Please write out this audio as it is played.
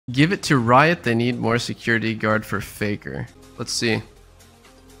Give it to Riot. They need more security guard for Faker. Let's see.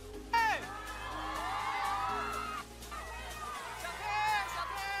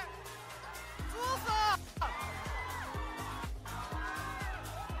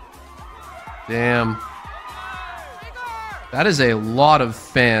 Damn. That is a lot of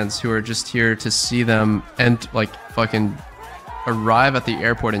fans who are just here to see them and like fucking arrive at the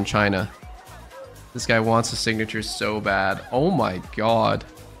airport in China. This guy wants a signature so bad. Oh my god.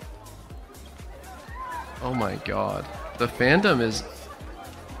 Oh my god. The fandom is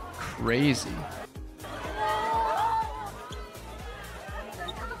crazy.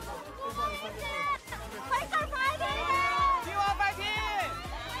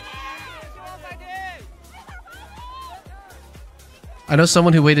 I know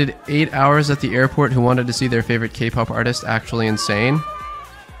someone who waited 8 hours at the airport who wanted to see their favorite K-pop artist. Actually insane.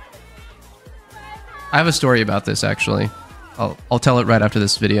 I have a story about this actually. I'll tell it right after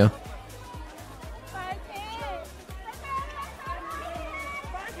this video.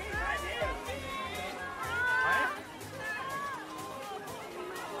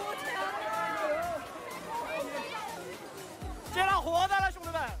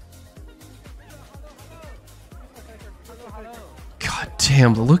 God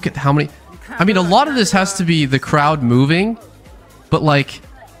damn, look at how many... I mean, a lot of this has to be the crowd moving, but like,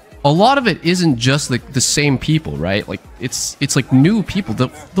 a lot of it isn't just like the same people, right? Like, it's like new people.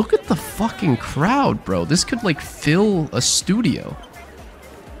 Look at the fucking crowd, bro. This could like fill a studio.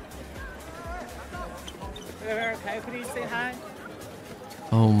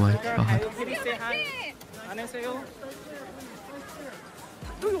 Oh my god.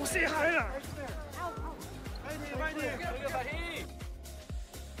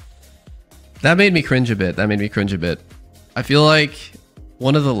 That made me cringe a bit. That made me cringe a bit. I feel like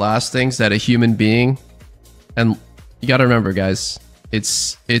one of the last things that a human being, and you gotta remember, guys,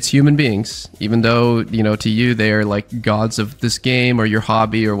 it's human beings. Even though, you know, to you they are like gods of this game or your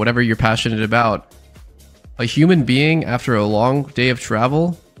hobby or whatever you're passionate about. A human being, after a long day of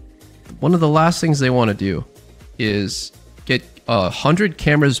travel, one of the last things they want to do is get 100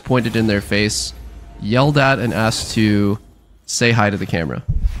 cameras pointed in their face, yelled at, and asked to say hi to the camera.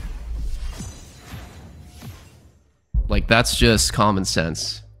 Like, that's just common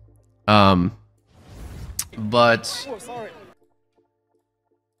sense. But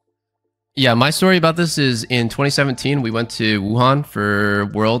yeah, my story about this is in 2017, we went to Wuhan for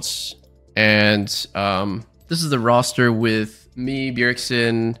Worlds, and this is the roster with me,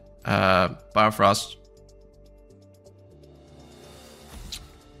 Bjergsen, Biofrost,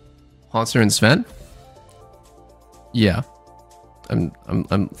 Hanser, and Sven. Yeah,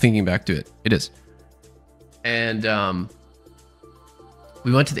 I'm thinking back to it. It is. And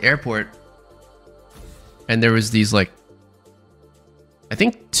we went to the airport, and there was these like, I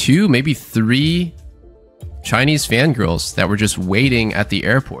think 2, maybe 3 Chinese fangirls that were just waiting at the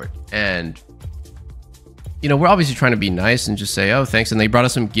airport. And you know, we're obviously trying to be nice and just say, oh, thanks. And they brought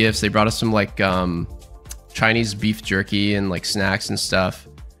us some gifts. They brought us some like Chinese beef jerky and like snacks and stuff.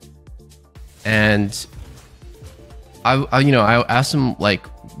 And I asked them like,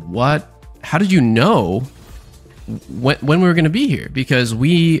 how did you know when we were going to be here? Because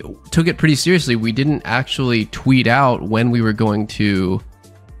we took it pretty seriously. We didn't actually tweet out when we were going to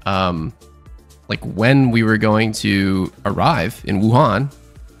when we were going to arrive in Wuhan,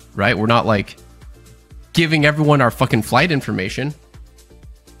 right? We're not like giving everyone our fucking flight information.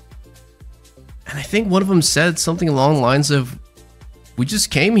 And I think one of them said something along the lines of, we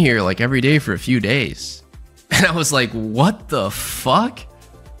just came here like every day for a few days. And I was like, what the fuck?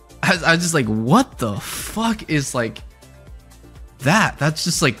 I was just like, what the fuck is like that? That's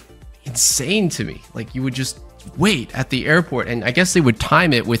just like insane to me. Like, you would just wait at the airport, and I guess they would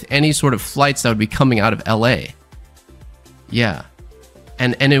time it with any sort of flights that would be coming out of LA. Yeah.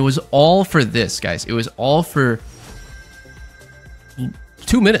 And it was all for this, guys. It was all for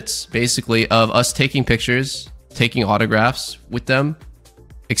 2 minutes, basically, of us taking pictures, taking autographs with them,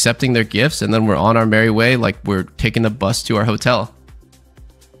 accepting their gifts, and then we're on our merry way, like we're taking the bus to our hotel.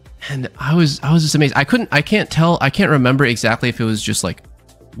 And I was just amazed. I can't remember exactly if it was just like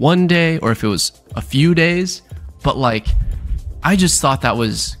one day or if it was a few days, but like, I just thought that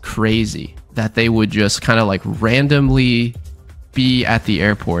was crazy that they would just kind of like randomly be at the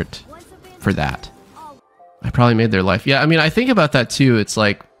airport for that. I probably made their life. Yeah, I mean, I think about that too. It's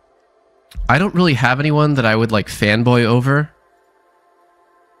like, I don't really have anyone that I would like fanboy over.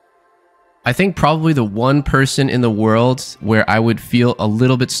 I think probably the one person in the world where I would feel a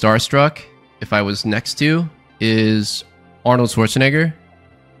little bit starstruck if I was next to is Arnold Schwarzenegger.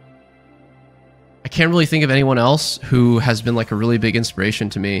 I can't really think of anyone else who has been like a really big inspiration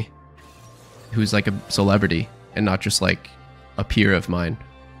to me, who's like a celebrity and not just like a peer of mine.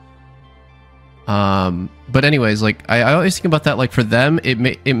 But anyways, like I always think about that, like for them,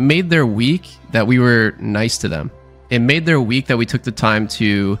 it made their week that we were nice to them. It made their week that we took the time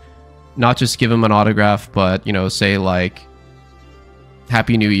to not just give them an autograph, but, you know, say like,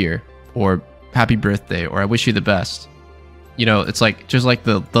 Happy New Year, or Happy Birthday, or I wish you the best. You know, it's like, just like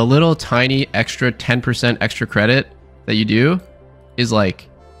the little tiny extra 10% extra credit that you do is like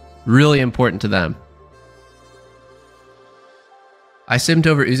really important to them. I simmed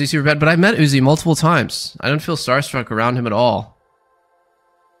over Uzi super bad, but I met Uzi multiple times. I don't feel starstruck around him at all.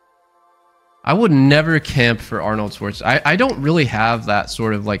 I would never camp for Arnold Schwarzenegger. I don't really have that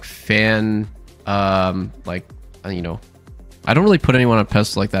sort of like fan, like, you know, I don't really put anyone on a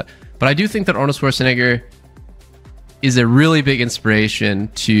pedestal like that. But I do think that Arnold Schwarzenegger is a really big inspiration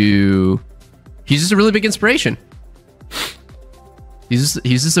to... He's just a really big inspiration. He's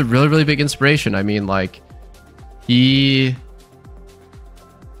just a really, really big inspiration. I mean, like, he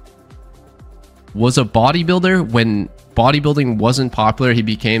was a bodybuilder when bodybuilding wasn't popular. He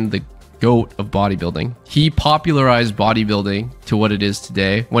became the GOAT of bodybuilding. He popularized bodybuilding to what it is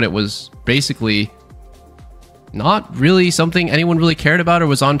today, when it was basically not really something anyone really cared about or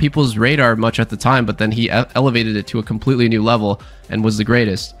was on people's radar much at the time, but then he elevated it to a completely new level and was the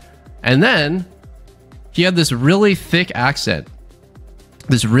greatest. And then he had this really thick accent,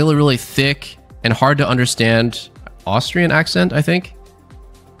 this really, really thick and hard to understand Austrian accent, I think.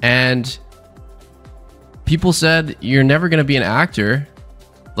 And people said, you're never going to be an actor.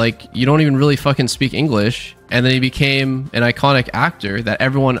 Like, you don't even really fucking speak English. And then he became an iconic actor that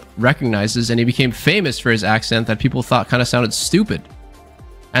everyone recognizes, and he became famous for his accent that people thought kind of sounded stupid.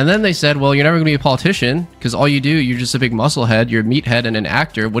 And then they said, well, you're never going to be a politician because all you do, you're just a big musclehead, you're a meathead and an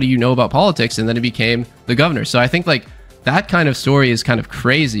actor. What do you know about politics? And then he became the governor. So I think like that kind of story is kind of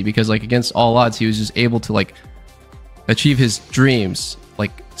crazy because like against all odds, he was just able to like achieve his dreams,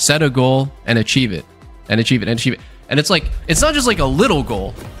 like set a goal and achieve it and achieve it and achieve it. And it's like, it's not just like a little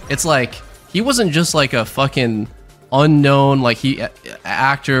goal. It's like, he wasn't just like a fucking unknown, like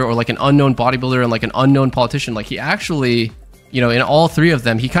actor or like an unknown bodybuilder and like an unknown politician. Like he actually, you know, in all three of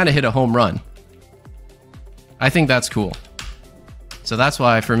them, he kind of hit a home run. I think that's cool. So that's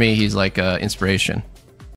why for me, he's like inspiration.